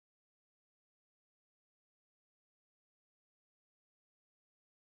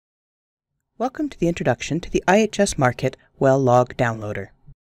Welcome to the introduction to the IHS Markit WellLog Downloader.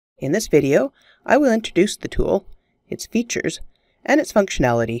 In this video, I will introduce the tool, its features, and its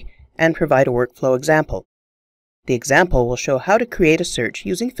functionality, and provide a workflow example. The example will show how to create a search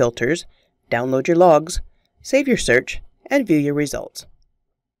using filters, download your logs, save your search, and view your results.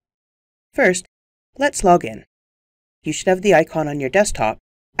 First, let's log in. You should have the icon on your desktop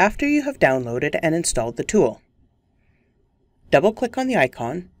after you have downloaded and installed the tool. Double-click on the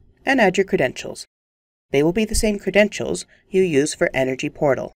icon and add your credentials. They will be the same credentials you use for Energy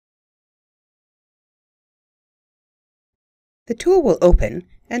Portal. The tool will open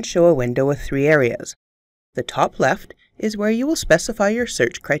and show a window with three areas. The top left is where you will specify your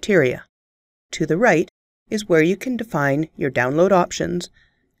search criteria. To the right is where you can define your download options,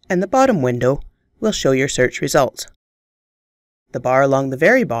 and the bottom window will show your search results. The bar along the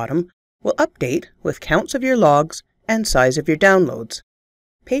very bottom will update with counts of your logs and size of your downloads.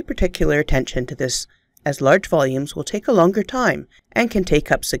 Pay particular attention to this, as large volumes will take a longer time and can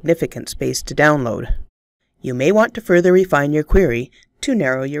take up significant space to download. You may want to further refine your query to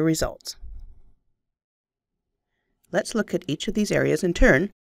narrow your results. Let's look at each of these areas in turn,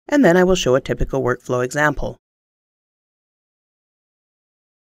 and then I will show a typical workflow example.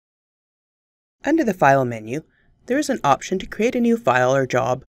 Under the File menu, there is an option to create a new file or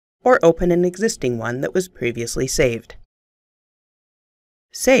job, or open an existing one that was previously saved.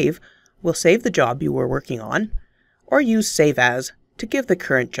 Save will save the job you were working on, or use Save As to give the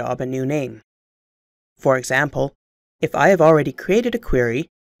current job a new name. For example, if I have already created a query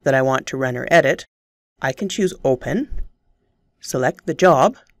that I want to run or edit, I can choose Open, select the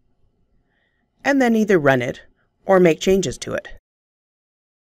job, and then either run it or make changes to it.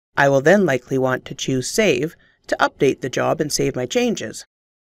 I will then likely want to choose Save to update the job and save my changes,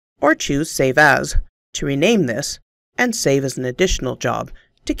 or choose Save As to rename this and save as an additional job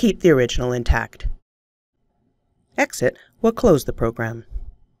to keep the original intact. Exit will close the program.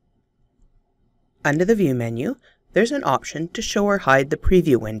 Under the View menu, there's an option to show or hide the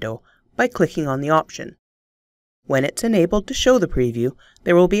preview window by clicking on the option. When it's enabled to show the preview,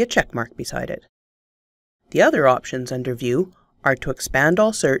 there will be a check mark beside it. The other options under View are to expand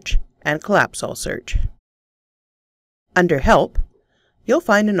all search and collapse all search. Under Help, you'll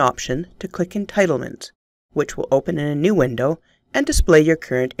find an option to click Entitlements, which will open in a new window and display your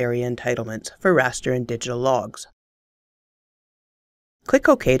current area entitlements for raster and digital logs. Click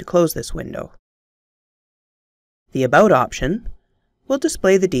OK to close this window. The About option will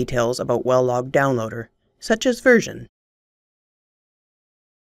display the details about WellLog Downloader, such as version.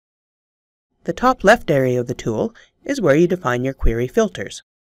 The top left area of the tool is where you define your query filters.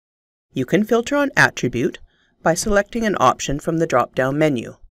 You can filter on attribute by selecting an option from the drop-down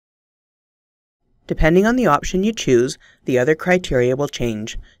menu. Depending on the option you choose, the other criteria will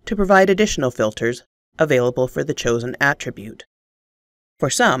change to provide additional filters available for the chosen attribute. For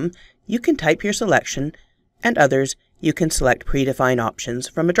some, you can type your selection, and others you can select predefined options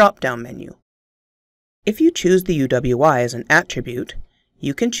from a drop-down menu. If you choose the UWI as an attribute,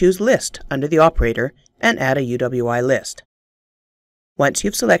 you can choose List under the operator and add a UWI list. Once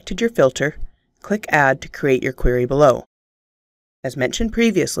you've selected your filter, click Add to create your query below. As mentioned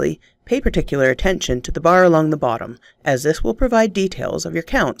previously, pay particular attention to the bar along the bottom, as this will provide details of your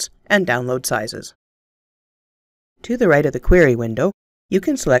counts and download sizes. To the right of the query window, you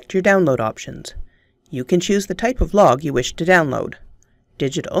can select your download options. You can choose the type of log you wish to download: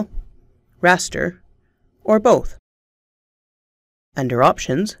 digital, raster, or both. Under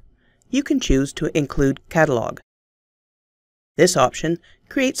Options, you can choose to include catalog. This option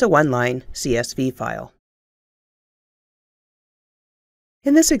creates a one-line CSV file.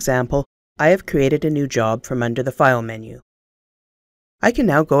 In this example, I have created a new job from under the File menu. I can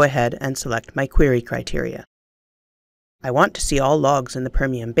now go ahead and select my query criteria. I want to see all logs in the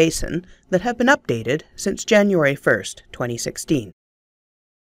Permian Basin that have been updated since January 1st, 2016.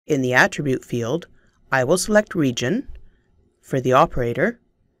 In the Attribute field, I will select Region. For the operator,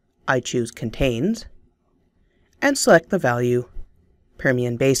 I choose Contains, and select the value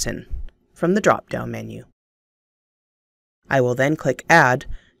Permian Basin from the drop-down menu. I will then click Add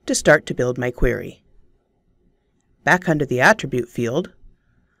to start to build my query. Back under the Attribute field,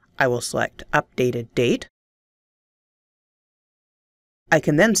 I will select Updated Date. I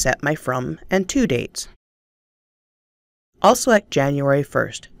can then set my From and To dates. I'll select January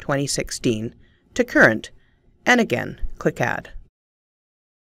 1st, 2016 to Current, and again click Add.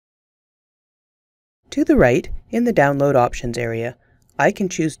 To the right, in the Download Options area, I can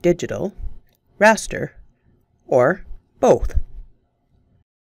choose Digital, Raster, or both.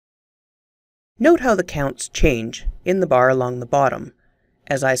 Note how the counts change in the bar along the bottom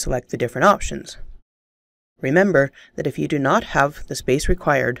as I select the different options. Remember that if you do not have the space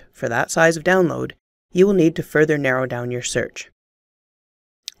required for that size of download, you will need to further narrow down your search.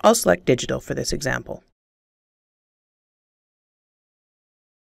 I'll select digital for this example.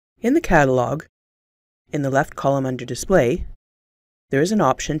 In the catalog, in the left column under Display, there is an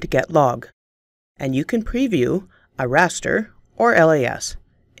option to get log, and you can preview a raster or LAS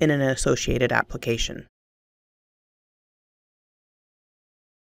in an associated application.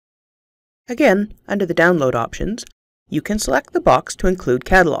 Again, under the download options, you can select the box to include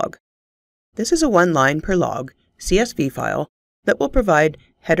catalog. This is a one-line per log CSV file that will provide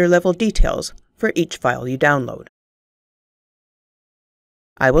header-level details for each file you download.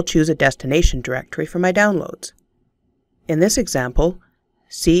 I will choose a destination directory for my downloads. In this example,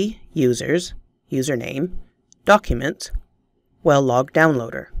 C users, username, documents, well-log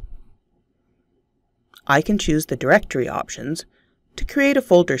downloader. I can choose the directory options to create a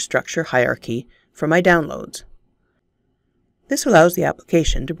folder structure hierarchy for my downloads. This allows the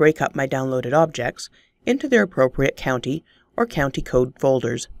application to break up my downloaded objects into their appropriate county or county code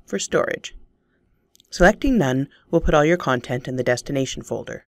folders for storage. Selecting None will put all your content in the destination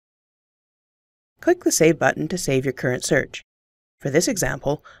folder. Click the Save button to save your current search. For this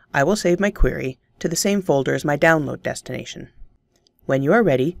example, I will save my query to the same folder as my download destination. When you are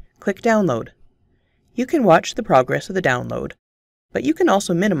ready, click Download. You can watch the progress of the download, but you can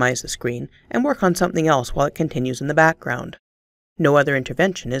also minimize the screen and work on something else while it continues in the background. No other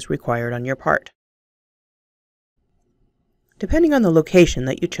intervention is required on your part. Depending on the location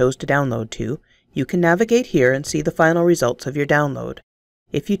that you chose to download to, you can navigate here and see the final results of your download.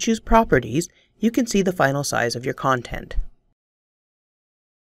 If you choose Properties, you can see the final size of your content.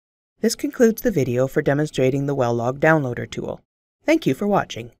 This concludes the video for demonstrating the well-log downloader tool. Thank you for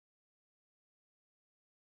watching.